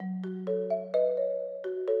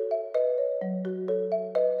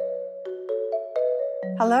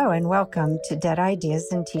Hello and welcome to Dead Ideas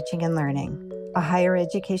in Teaching and Learning, a higher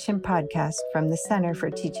education podcast from the Center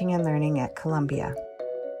for Teaching and Learning at Columbia.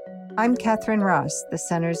 I'm Catherine Ross, the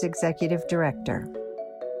Center's Executive Director.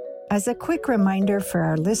 As a quick reminder for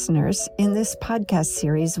our listeners, in this podcast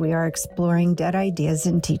series, we are exploring dead ideas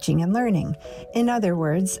in teaching and learning. In other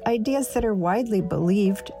words, ideas that are widely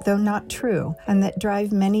believed, though not true, and that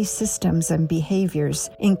drive many systems and behaviors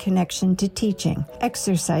in connection to teaching,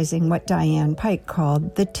 exercising what Diane Pike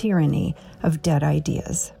called the tyranny of dead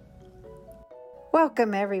ideas.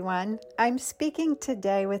 Welcome, everyone. I'm speaking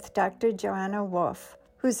today with Dr. Joanna Wolfe,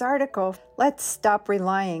 whose article, Let's Stop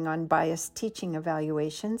Relying on Biased Teaching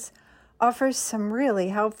Evaluations, offers some really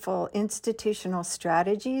helpful institutional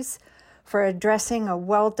strategies for addressing a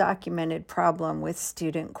well-documented problem with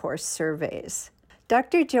student course surveys.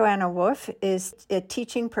 Dr. Joanna Wolfe is a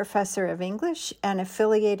teaching professor of English and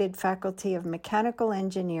affiliated faculty of mechanical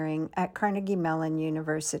engineering at Carnegie Mellon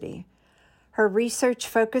University. Her research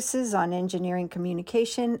focuses on engineering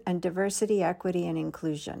communication and diversity, equity, and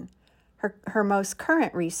inclusion. Her most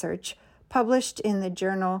current research, published in the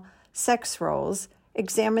journal Sex Roles,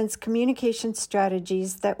 examines communication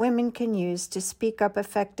strategies that women can use to speak up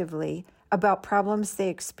effectively about problems they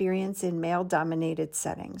experience in male-dominated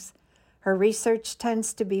settings. Her research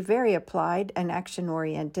tends to be very applied and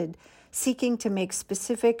action-oriented, seeking to make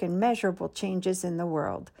specific and measurable changes in the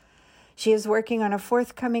world. She is working on a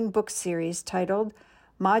forthcoming book series titled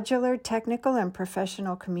Modular Technical and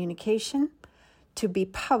Professional Communication, to be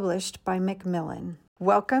published by Macmillan.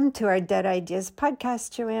 Welcome to our Dead Ideas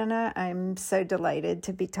podcast, Joanna. I'm so delighted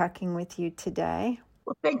to be talking with you today.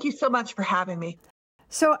 Well, thank you so much for having me.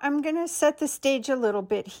 So I'm going to set the stage a little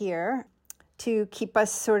bit here to keep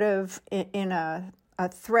us sort of in a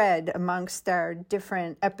thread amongst our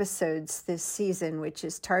different episodes this season, which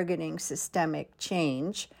is targeting systemic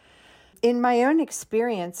change. In my own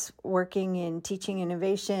experience working in teaching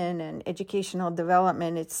innovation and educational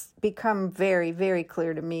development, it's become very, very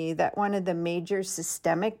clear to me that one of the major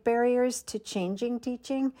systemic barriers to changing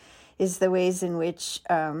teaching is the ways in which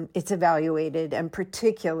it's evaluated, and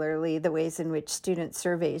particularly the ways in which student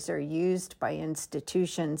surveys are used by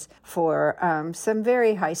institutions for some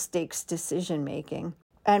very high-stakes decision-making.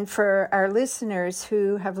 And for our listeners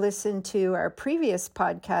who have listened to our previous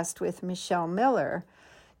podcast with Michelle Miller,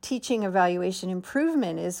 teaching evaluation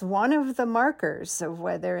improvement is one of the markers of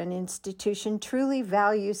whether an institution truly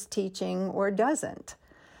values teaching or doesn't.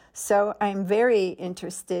 So I'm very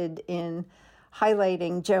interested in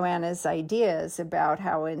highlighting Joanna's ideas about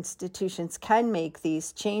how institutions can make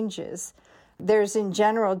these changes. There's in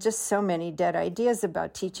general just so many dead ideas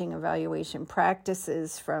about teaching evaluation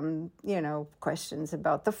practices, from, questions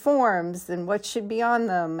about the forms and what should be on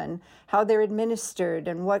them and how they're administered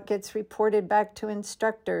and what gets reported back to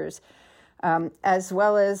instructors, as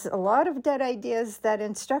well as a lot of dead ideas that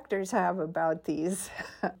instructors have about these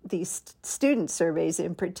student surveys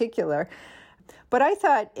in particular. But I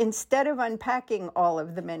thought, instead of unpacking all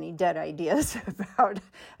of the many dead ideas about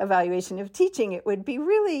evaluation of teaching, it would be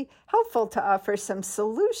really helpful to offer some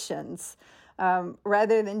solutions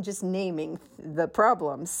rather than just naming the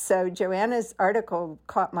problems. So Joanna's article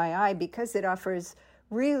caught my eye because it offers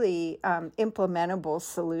really implementable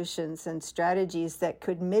solutions and strategies that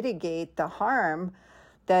could mitigate the harm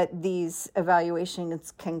that these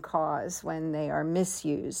evaluations can cause when they are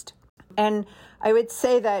misused. And I would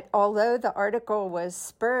say that although the article was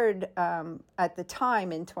spurred at the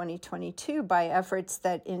time in 2022 by efforts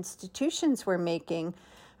that institutions were making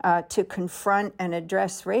to confront and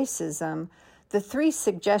address racism, the three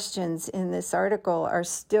suggestions in this article are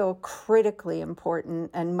still critically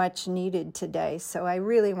important and much needed today. So I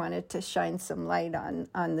really wanted to shine some light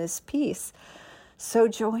on this piece. So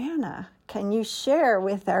Joanna, can you share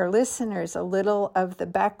with our listeners a little of the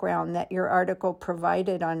background that your article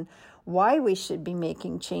provided on why we should be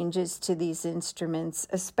making changes to these instruments,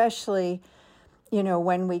 especially,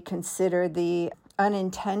 when we consider the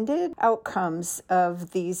unintended outcomes of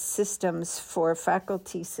these systems for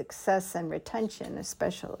faculty success and retention,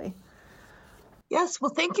 especially? Yes,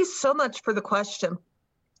 well, thank you so much for the question.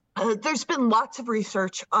 There's been lots of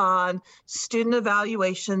research on student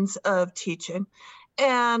evaluations of teaching,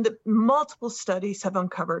 and multiple studies have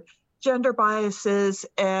uncovered gender biases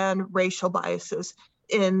and racial biases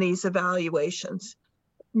in these evaluations.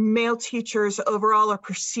 Male teachers overall are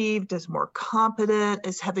perceived as more competent,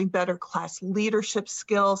 as having better class leadership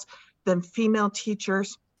skills than female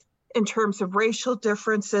teachers. In terms of racial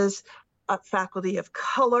differences, faculty of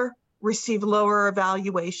color receive lower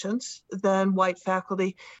evaluations than white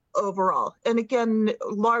faculty overall. And again,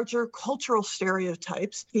 larger cultural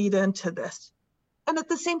stereotypes feed into this. And at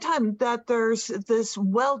the same time, that there's this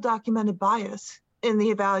well-documented bias in the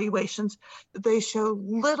evaluations. They show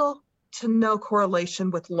little to no correlation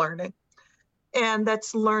with learning. And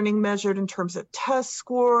that's learning measured in terms of test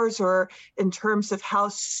scores or in terms of how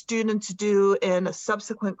students do in a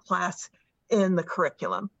subsequent class in the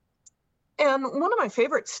curriculum. And one of my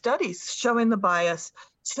favorite studies showing the bias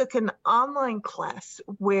took an online class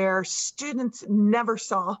where students never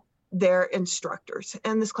saw their instructors.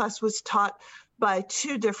 And this class was taught by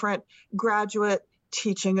two different graduate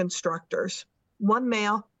teaching instructors, one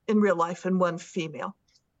male in real life and one female.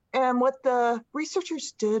 And what the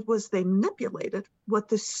researchers did was they manipulated what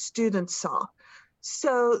the students saw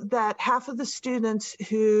so that half of the students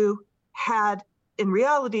who had, in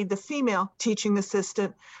reality, the female teaching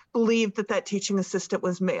assistant believed that that teaching assistant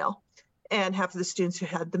was male. And half of the students who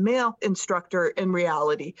had the male instructor, in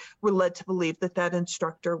reality, were led to believe that that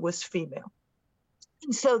instructor was female.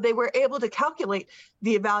 And so they were able to calculate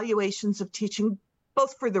the evaluations of teaching,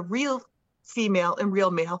 both for the real female and real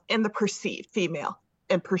male and the perceived female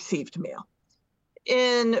and perceived male.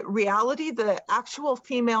 In reality, the actual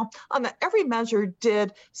female on every measure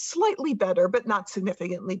did slightly better, but not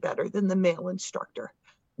significantly better than the male instructor.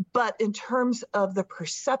 But in terms of the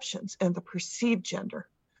perceptions and the perceived gender,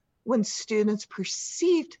 when students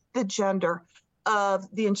perceived the gender of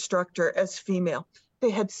the instructor as female, they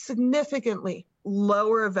had significantly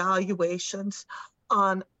lower evaluations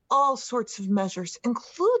on all sorts of measures,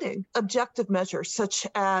 including objective measures, such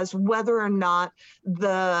as whether or not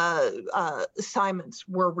the assignments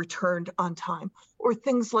were returned on time, or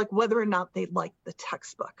things like whether or not they liked the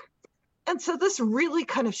textbook. And so this really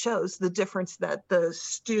kind of shows the difference that the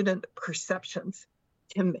student perceptions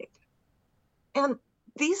can make. And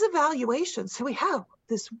these evaluations, so we have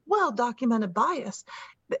this well-documented bias,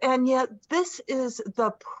 and yet this is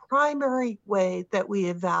the primary way that we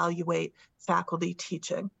evaluate faculty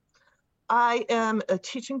teaching. I am a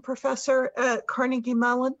teaching professor at Carnegie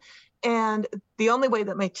Mellon, and the only way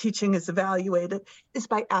that my teaching is evaluated is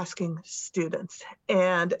by asking students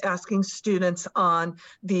on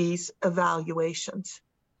these evaluations.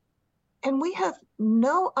 And we have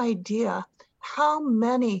no idea how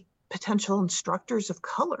many potential instructors of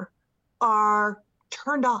color are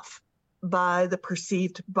turned off by the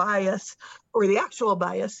perceived bias or the actual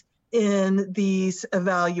bias in these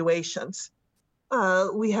evaluations.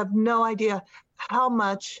 We have no idea how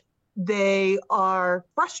much they are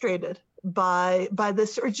frustrated by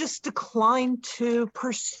this or just decline to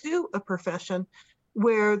pursue a profession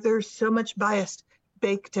where there's so much bias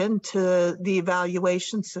baked into the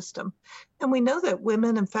evaluation system. And we know that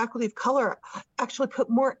women and faculty of color actually put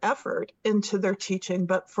more effort into their teaching,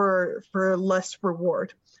 but for less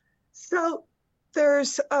reward. So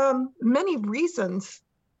there's many reasons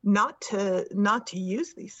not to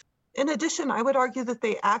use these. In addition, I would argue that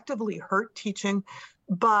they actively hurt teaching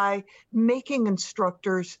by making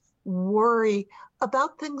instructors worry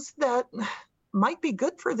about things that might be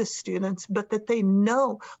good for the students, but that they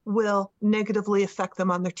know will negatively affect them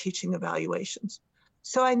on their teaching evaluations.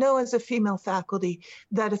 So I know as a female faculty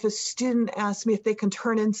that if a student asks me if they can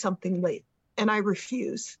turn in something late and I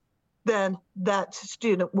refuse, then that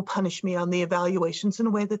student will punish me on the evaluations in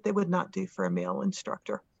a way that they would not do for a male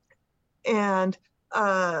instructor. And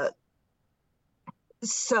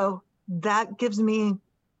so that gives me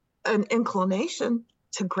an inclination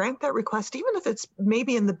to grant that request, even if it's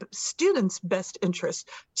maybe in the student's best interest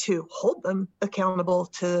to hold them accountable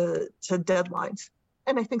to deadlines.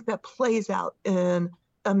 And I think that plays out in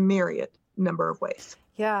a myriad number of ways.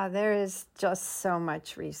 Yeah, there is just so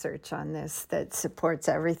much research on this that supports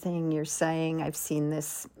everything you're saying. I've seen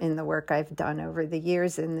this in the work I've done over the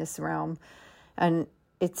years in this realm. And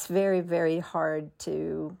it's very, very hard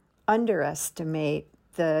to underestimate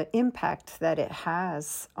the impact that it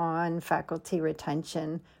has on faculty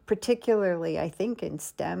retention, particularly, I think, in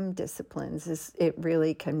STEM disciplines. It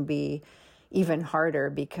really can be even harder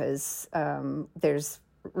because there's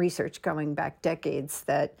research going back decades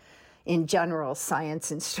that in general,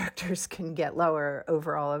 science instructors can get lower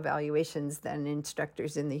overall evaluations than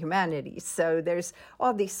instructors in the humanities. So there's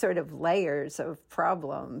all these sort of layers of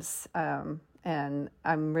problems. And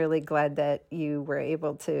I'm really glad that you were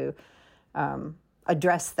able to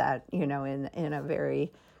address that, in a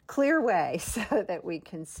very clear way so that we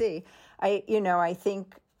can see. I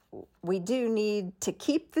think we do need to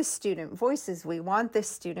keep the student voices. We want the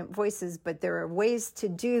student voices, but there are ways to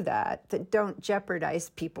do that don't jeopardize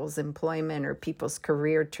people's employment or people's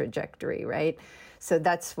career trajectory, right? So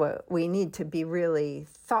that's what we need to be really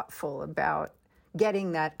thoughtful about,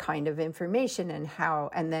 getting that kind of information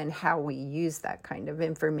and then how we use that kind of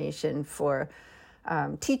information for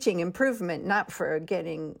teaching improvement, not for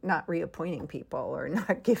not reappointing people or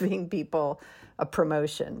not giving people a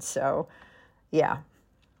promotion. So, yeah.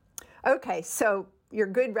 Okay, so your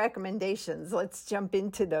good recommendations, let's jump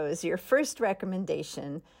into those. Your first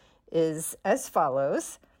recommendation is as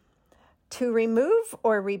follows: to remove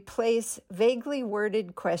or replace vaguely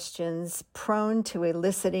worded questions prone to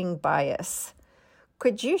eliciting bias.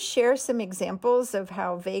 Could you share some examples of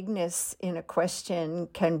how vagueness in a question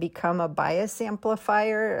can become a bias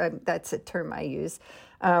amplifier? That's a term I use.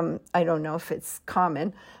 I don't know if it's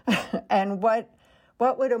common. And what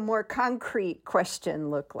would a more concrete question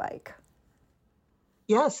look like?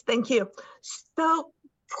 Yes, thank you. So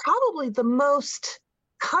probably the most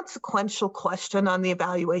consequential question on the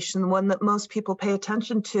evaluation, the one that most people pay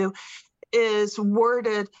attention to, is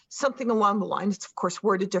worded something along the lines. It's of course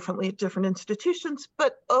worded differently at different institutions,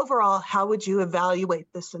 but overall, how would you evaluate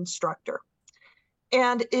this instructor?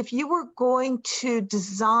 And if you were going to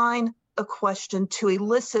design a question to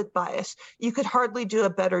elicit bias, you could hardly do a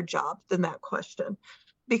better job than that question.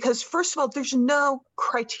 Because first of all, there's no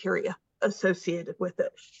criteria associated with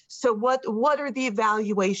it. So what are the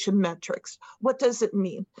evaluation metrics? What does it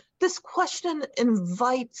mean? This question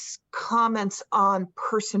invites comments on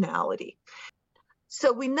personality.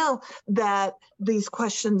 So we know that these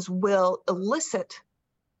questions will elicit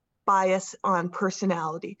bias on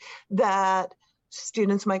personality, that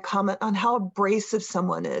students might comment on how abrasive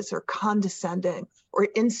someone is, or condescending, or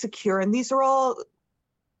insecure. And these are all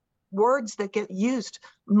words that get used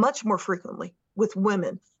much more frequently with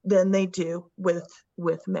women than they do with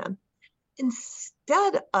men.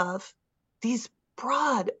 Instead of these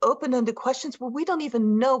broad, open-ended questions where we don't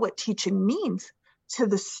even know what teaching means to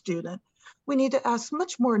the student, we need to ask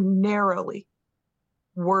much more narrowly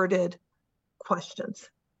worded questions.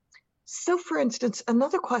 So for instance,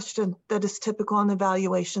 another question that is typical in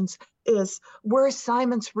evaluations is, were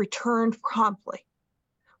assignments returned promptly?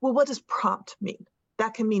 Well, what does prompt mean?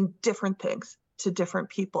 That can mean different things to different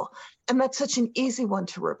people. And that's such an easy one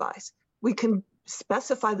to revise. We can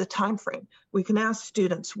specify the time frame. We can ask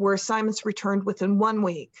students, were assignments returned within 1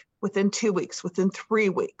 week, within 2 weeks, within 3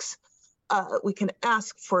 weeks? We can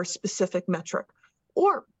ask for a specific metric.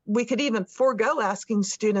 Or we could even forego asking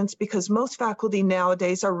students, because most faculty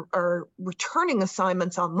nowadays are returning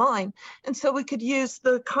assignments online. And so we could use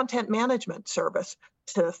the content management service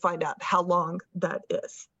to find out how long that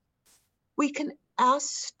is. We can ask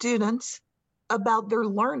students about their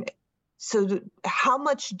learning. So how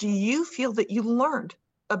much do you feel that you learned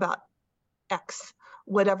about X,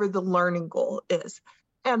 whatever the learning goal is?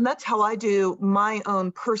 And that's how I do my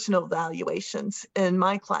own personal evaluations in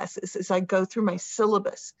my classes, is I go through my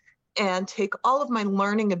syllabus and take all of my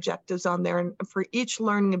learning objectives on there. And for each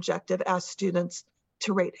learning objective, ask students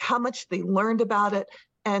to rate how much they learned about it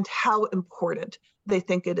and how important they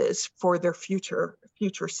think it is for their future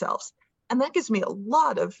selves. And that gives me a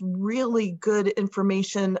lot of really good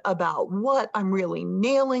information about what I'm really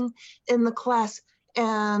nailing in the class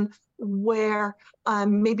and where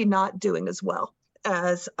I'm maybe not doing as well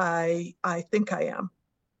as I think I am.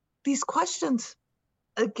 These questions,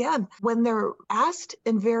 again, when they're asked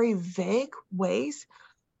in very vague ways,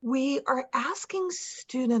 we are asking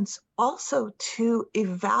students also to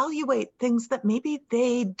evaluate things that maybe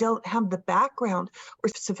they don't have the background or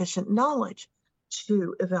sufficient knowledge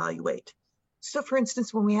to evaluate. So for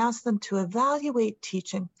instance, when we ask them to evaluate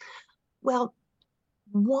teaching, well,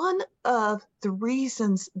 one of the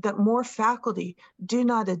reasons that more faculty do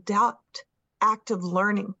not adopt active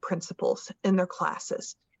learning principles in their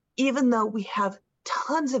classes, even though we have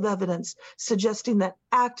tons of evidence suggesting that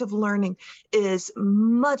active learning is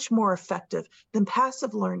much more effective than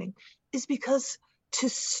passive learning, is because to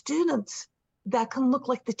students, that can look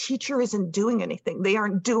like the teacher isn't doing anything. They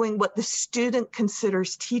aren't doing what the student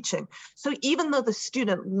considers teaching. So even though the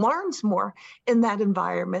student learns more in that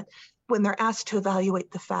environment, when they're asked to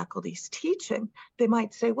evaluate the faculty's teaching, they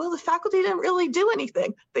might say, well, the faculty didn't really do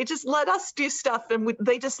anything. They just let us do stuff, and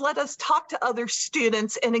they just let us talk to other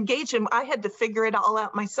students and engage them. I had to figure it all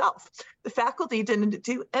out myself. The faculty didn't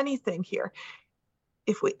do anything here.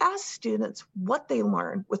 If we ask students what they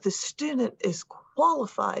learn, what the student is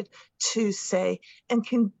qualified to say and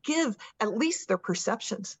can give at least their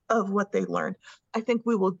perceptions of what they learned, I think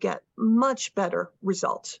we will get much better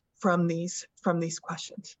results from these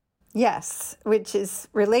questions. Yes, which is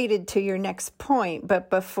related to your next point. But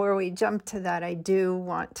before we jump to that, I do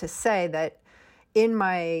want to say that in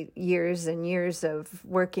my years and years of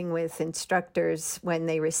working with instructors, when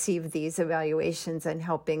they receive these evaluations and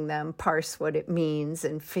helping them parse what it means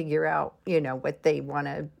and figure out, what they want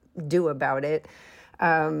to do about it,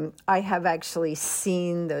 I have actually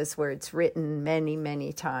seen those words written many,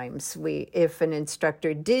 many times. If an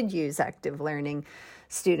instructor did use active learning,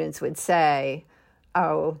 students would say,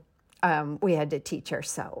 oh, we had to teach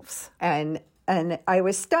ourselves. And I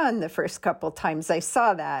was stunned the first couple times I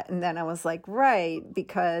saw that. And then I was like, right,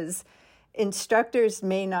 because instructors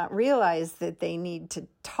may not realize that they need to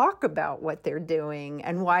talk about what they're doing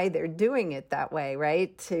and why they're doing it that way,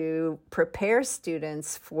 right? To prepare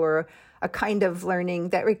students for a kind of learning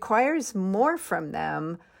that requires more from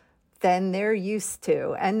them than they're used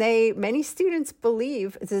to. And many students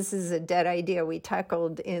believe, this is a dead idea we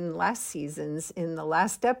tackled in last season's, in the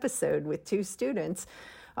last episode with 2 students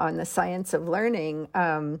on the science of learning.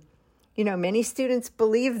 Many students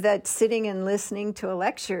believe that sitting and listening to a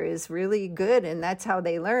lecture is really good, and that's how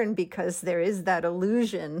they learn because there is that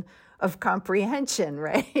illusion of comprehension,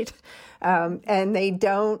 right? And they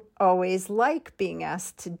don't always like being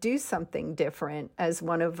asked to do something different, as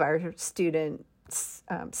one of our students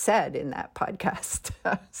said in that podcast.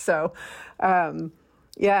 So,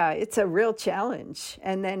 it's a real challenge.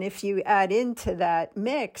 And then if you add into that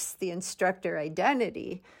mix the instructor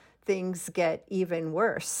identity, things get even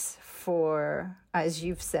worse for, as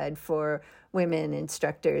you've said, for women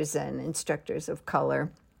instructors and instructors of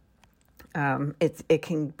color. It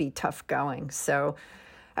can be tough going. So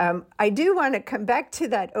I do want to come back to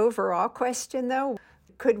that overall question, though.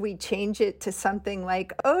 Could we change it to something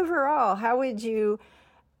like, overall, how would you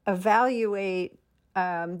evaluate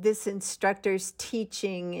this instructor's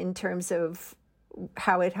teaching in terms of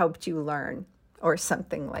how it helped you learn, or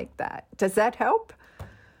something like that? Does that help?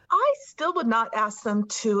 I still would not ask them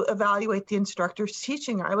to evaluate the instructor's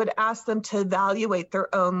teaching. I would ask them to evaluate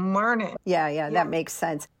their own learning. Yeah, that makes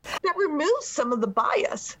sense. That removes some of the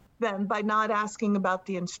bias then by not asking about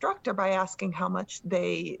the instructor, by asking how much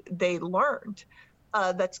they learned.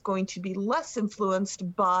 That's going to be less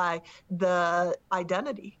influenced by the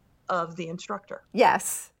identity of the instructor.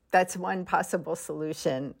 Yes, that's one possible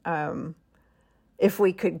solution. If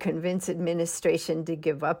we could convince administration to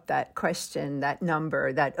give up that question, that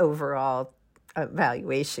number, that overall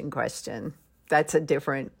evaluation question, that's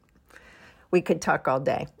we could talk all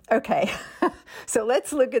day. Okay, so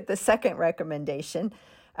let's look at the second recommendation.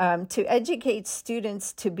 To educate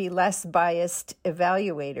students to be less biased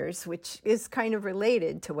evaluators, which is kind of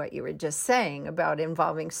related to what you were just saying about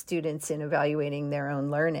involving students in evaluating their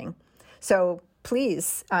own learning. So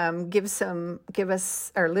please give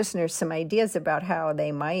us, our listeners, some ideas about how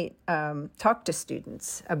they might talk to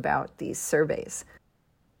students about these surveys.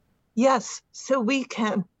 Yes, so we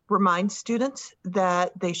can remind students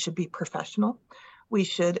that they should be professional. We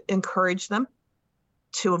should encourage them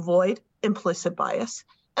to avoid implicit bias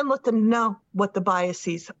and let them know what the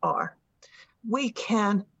biases are. We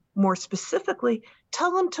can more specifically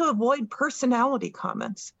tell them to avoid personality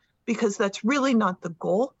comments, because that's really not the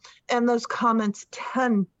goal. And those comments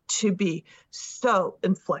tend to be so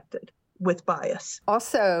inflected with bias.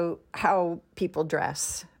 Also, how people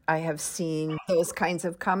dress. I have seen those kinds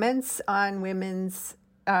of comments on women's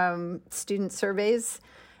student surveys,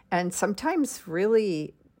 and sometimes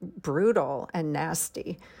really brutal and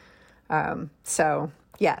nasty. So,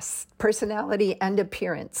 yes, personality and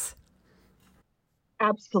appearance.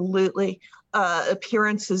 Absolutely.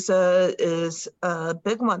 Appearance is a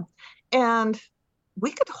big one. And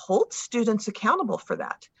we could hold students accountable for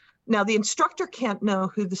that. Now, the instructor can't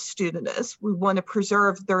know who the student is. We want to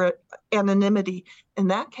preserve their anonymity in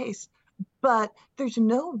that case. But there's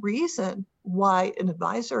no reason why an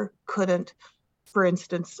advisor couldn't, for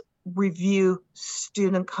instance, review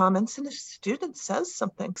student comments. And if a student says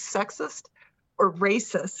something sexist or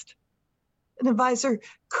racist, an advisor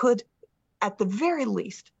could, at the very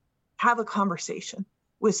least, have a conversation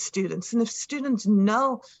with students. And if students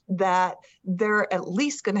know that they're at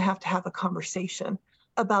least going to have a conversation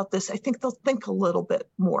about this, I think they'll think a little bit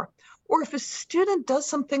more. Or if a student does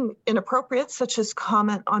something inappropriate, such as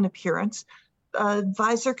comment on appearance, an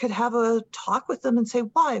advisor could have a talk with them and say,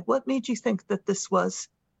 why? What made you think that this was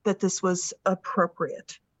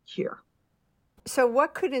appropriate here? So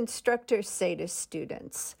what could instructors say to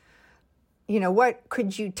students? What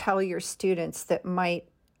could you tell your students that might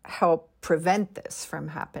help prevent this from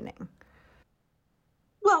happening?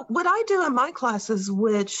 Well, what I do in my classes,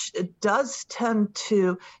 which does tend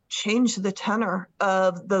to change the tenor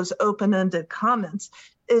of those open-ended comments,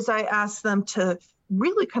 is I ask them to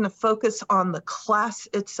really kind of focus on the class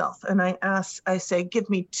itself. And I say, give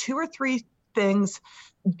me 2 or 3 things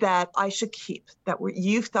that I should keep that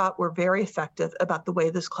you thought were very effective about the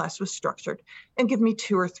way this class was structured, and give me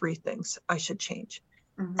 2 or 3 things I should change.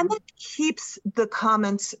 Mm-hmm. And that keeps the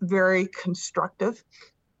comments very constructive.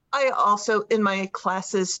 I also, in my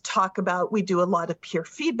classes, talk about, we do a lot of peer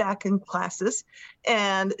feedback in classes.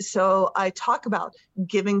 And so I talk about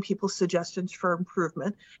giving people suggestions for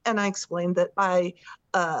improvement. And I explain that I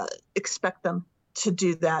expect them to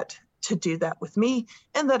do that with me,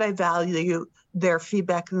 and that I value their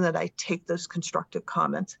feedback, and that I take those constructive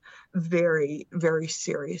comments very, very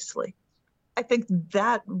seriously. I think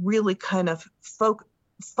that really kind of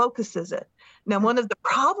focuses it. Now, one of the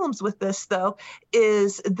problems with this, though,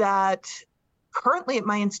 is that currently at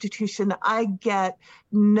my institution, I get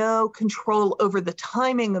no control over the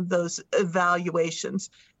timing of those evaluations.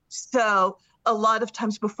 So a lot of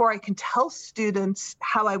times before I can tell students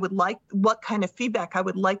what kind of feedback I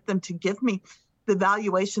would like them to give me, the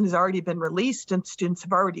evaluation has already been released and students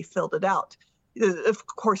have already filled it out. Of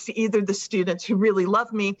course, either the students who really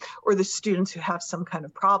love me or the students who have some kind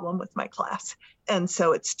of problem with my class. And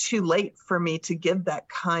so it's too late for me to give that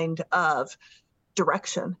kind of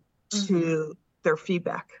direction to their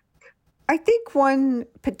feedback. I think one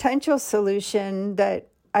potential solution that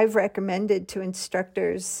I've recommended to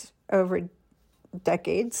instructors over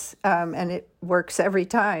decades, and it works every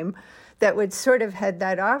time, that would sort of head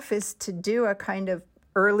that off, is to do a kind of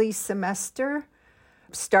early semester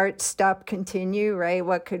start, stop, continue, right?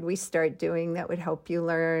 What could we start doing that would help you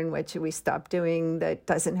learn? What should we stop doing that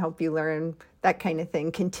doesn't help you learn? That kind of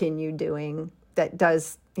thing. Continue doing that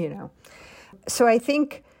does, So I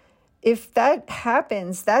think if that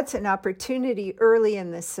happens, that's an opportunity early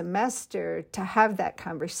in the semester to have that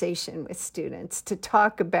conversation with students, to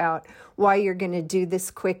talk about why you're going to do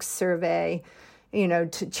this quick survey,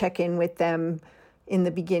 to check in with them in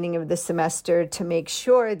the beginning of the semester to make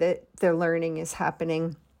sure that their learning is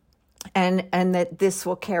happening, and that this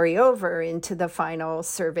will carry over into the final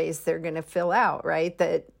surveys they're going to fill out, right?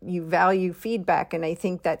 That you value feedback. And I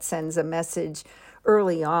think that sends a message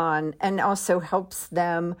early on and also helps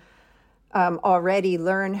them already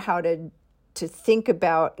learn how to think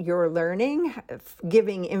about your learning,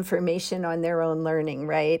 giving information on their own learning,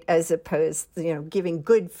 right? As opposed, giving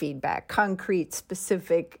good feedback, concrete,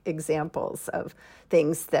 specific examples of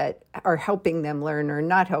things that are helping them learn or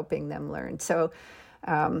not helping them learn. So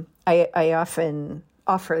I often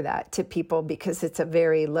offer that to people because it's a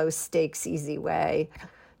very low stakes, easy way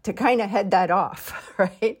to kind of head that off,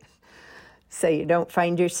 right? So you don't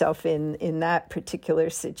find yourself in that particular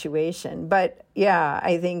situation. But yeah,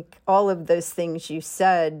 I think all of those things you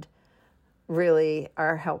said really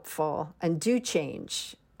are helpful and do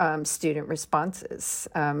change student responses.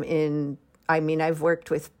 I've worked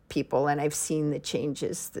with people and I've seen the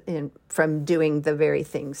changes from doing the very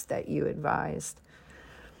things that you advised.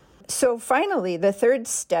 So finally, the third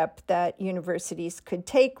step that universities could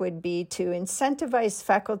take would be to incentivize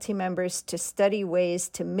faculty members to study ways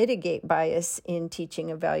to mitigate bias in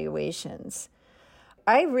teaching evaluations.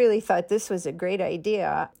 I really thought this was a great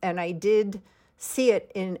idea, and I did see it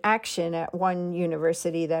in action at one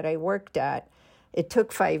university that I worked at. It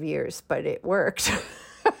took 5 years, but it worked.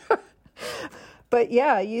 But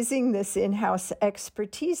yeah, using this in-house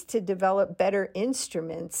expertise to develop better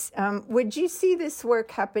instruments. Would you see this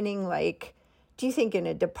work happening, do you think in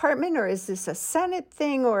a department, or is this a Senate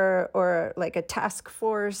thing, or like a task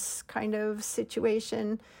force kind of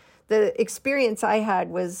situation? The experience I had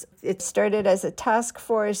was it started as a task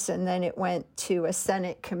force, and then it went to a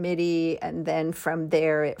Senate committee, and then from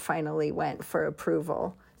there it finally went for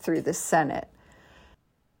approval through the Senate.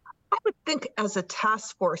 I would think as a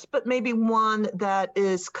task force, but maybe one that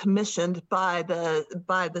is commissioned by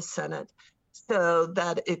the Senate, so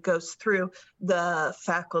that it goes through the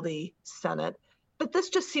faculty Senate. But this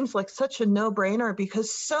just seems like such a no-brainer because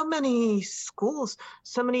so many schools,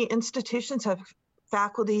 so many institutions have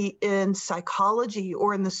faculty in psychology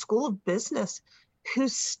or in the School of Business who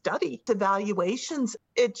study evaluations.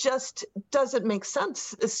 It just doesn't make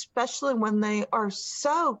sense, especially when they are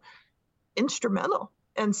so instrumental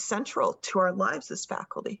and central to our lives as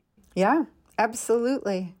faculty. Yeah,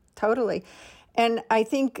 absolutely. Totally. And I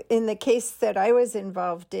think in the case that I was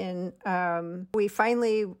involved in, we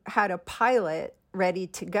finally had a pilot ready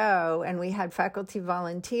to go, and we had faculty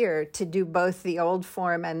volunteer to do both the old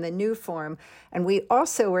form and the new form. And we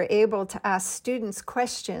also were able to ask students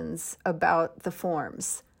questions about the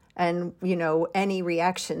forms and, any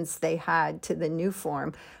reactions they had to the new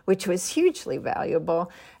form, which was hugely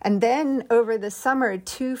valuable. And then over the summer,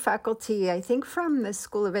 2 faculty, I think from the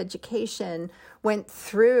School of Education, went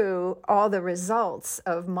through all the results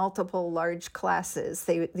of multiple large classes.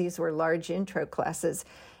 These were large intro classes,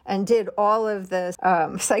 and did all of the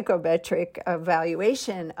psychometric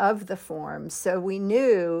evaluation of the forms. So we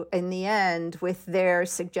knew in the end, with their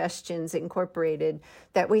suggestions incorporated,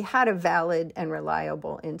 that we had a valid and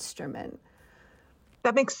reliable instrument.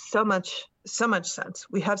 That makes so much sense.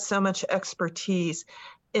 We have so much expertise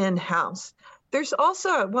in-house. There's also,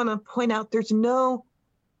 I want to point out, there's no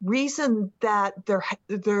reason that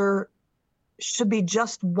there should be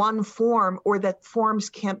just one form or that forms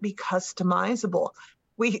can't be customizable.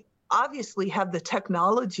 We obviously have the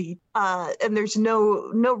technology, and there's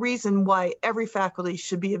no reason why every faculty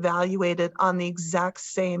should be evaluated on the exact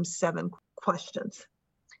same 7 questions.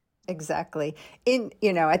 Exactly.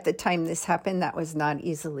 At the time this happened, that was not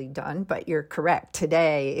easily done, but you're correct.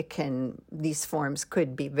 Today, these forms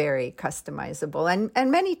could be very customizable,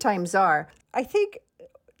 and many times are. I think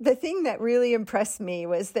the thing that really impressed me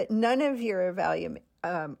was that none of your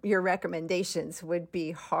recommendations would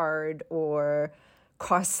be hard or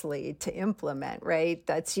costly to implement, right?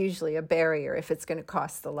 That's usually a barrier if it's going to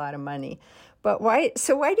cost a lot of money. But why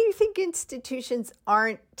do you think institutions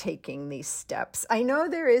aren't taking these steps? I know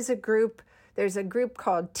there's a group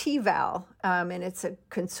called TVAL, and it's a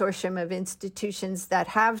consortium of institutions that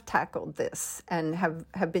have tackled this and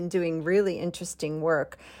have been doing really interesting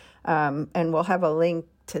work. And we'll have a link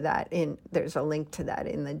to that there's a link to that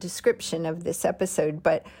in the description of this episode.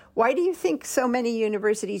 But why do you think so many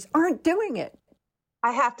universities aren't doing it?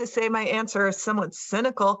 I have to say my answer is somewhat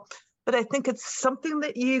cynical, but I think it's something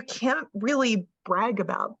that you can't really brag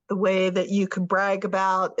about the way that you could brag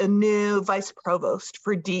about a new vice provost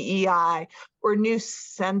for DEI or new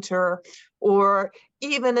center or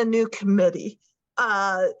even a new committee.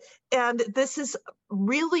 And this is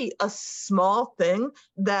really a small thing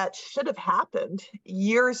that should have happened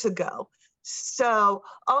years ago. So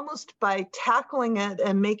almost by tackling it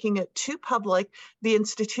and making it too public, the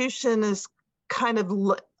institution is kind of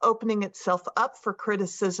opening itself up for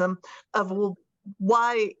criticism of, well,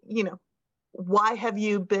 why have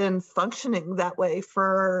you been functioning that way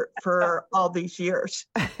for all these years?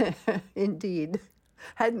 Indeed.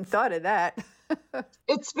 Hadn't thought of that.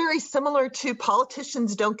 It's very similar to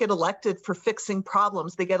politicians don't get elected for fixing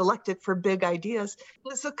problems. They get elected for big ideas.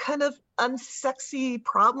 It's a kind of unsexy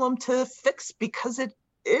problem to fix because it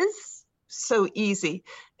is so easy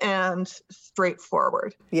and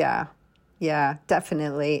straightforward. Yeah,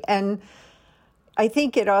 definitely. And I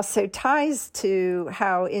think it also ties to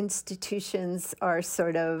how institutions are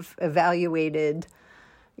sort of evaluated,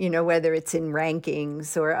 whether it's in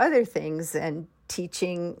rankings or other things. And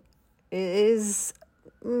teaching is,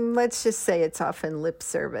 let's just say it's often lip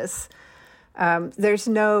service. There's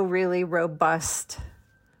no really robust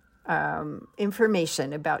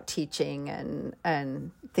information about teaching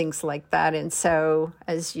and things like that. And so,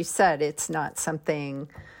 as you said, it's not something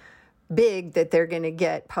big that they're going to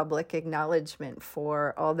get public acknowledgement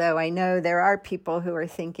for, although I know there are people who are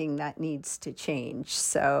thinking that needs to change.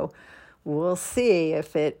 So we'll see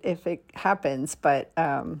if it happens. But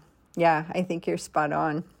I think you're spot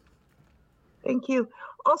on. Thank you.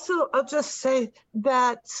 Also, I'll just say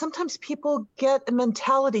that sometimes people get a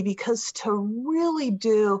mentality because to really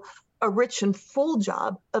do a rich and full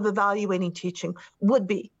job of evaluating teaching would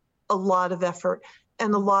be a lot of effort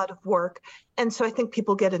and a lot of work. And so I think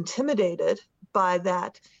people get intimidated by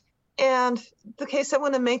that. And the case I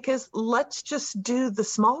want to make is let's just do the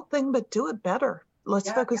small thing, but do it better.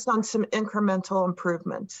 Let's focus on some incremental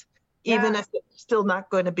improvements, even if it's still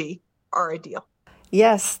not going to be our ideal.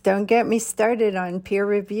 Yes, don't get me started on peer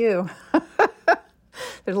review.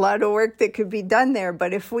 There's a lot of work that could be done there,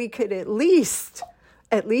 but if we could at least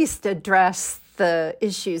address the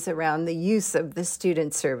issues around the use of the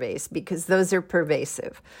student surveys, because those are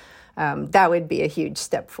pervasive, that would be a huge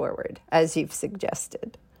step forward, as you've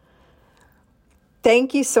suggested.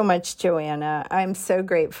 Thank you so much, Joanna. I'm so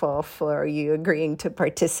grateful for you agreeing to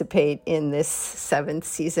participate in this 7th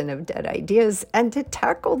season of Dead Ideas and to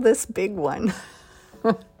tackle this big one.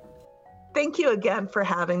 Thank you again for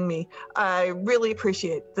having me. I really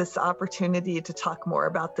appreciate this opportunity to talk more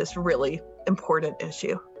about this really important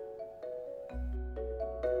issue.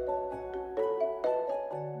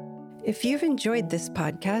 If you've enjoyed this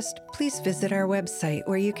podcast, please visit our website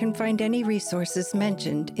where you can find any resources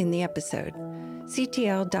mentioned in the episode,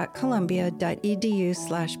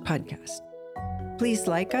 ctl.columbia.edu/podcast. Please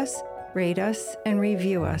like us, rate us, and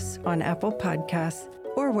review us on Apple Podcasts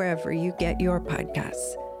or wherever you get your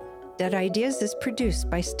podcasts. Dead Ideas is produced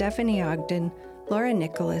by Stephanie Ogden, Laura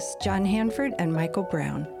Nicholas, John Hanford, and Michael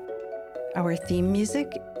Brown. Our theme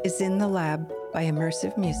music is In the Lab by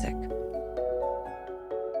Immersive Music.